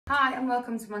Hi and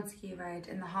welcome to Montague Road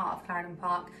in the heart of Clarendon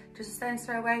Park. Just a stone's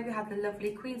throw away we have the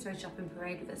lovely Queen's Road shopping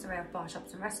parade with its array of bar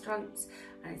shops and restaurants,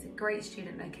 and it's a great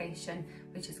student location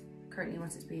which is currently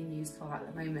what it's being used for at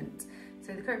the moment.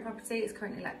 So the current property is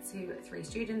currently let to 3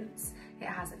 students. It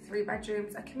has 3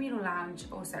 bedrooms, a communal lounge,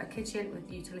 also a kitchen with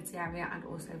utility area and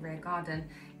also rear garden.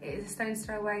 It is a stone's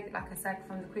throw away, like I said,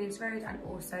 from the Queen's Road, and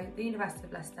also the University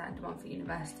of Leicester and Montague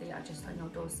University are just on your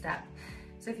doorstep.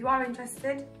 So if you are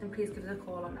interested, then please give us a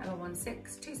call on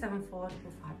 016 274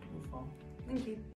 5544. Thank you.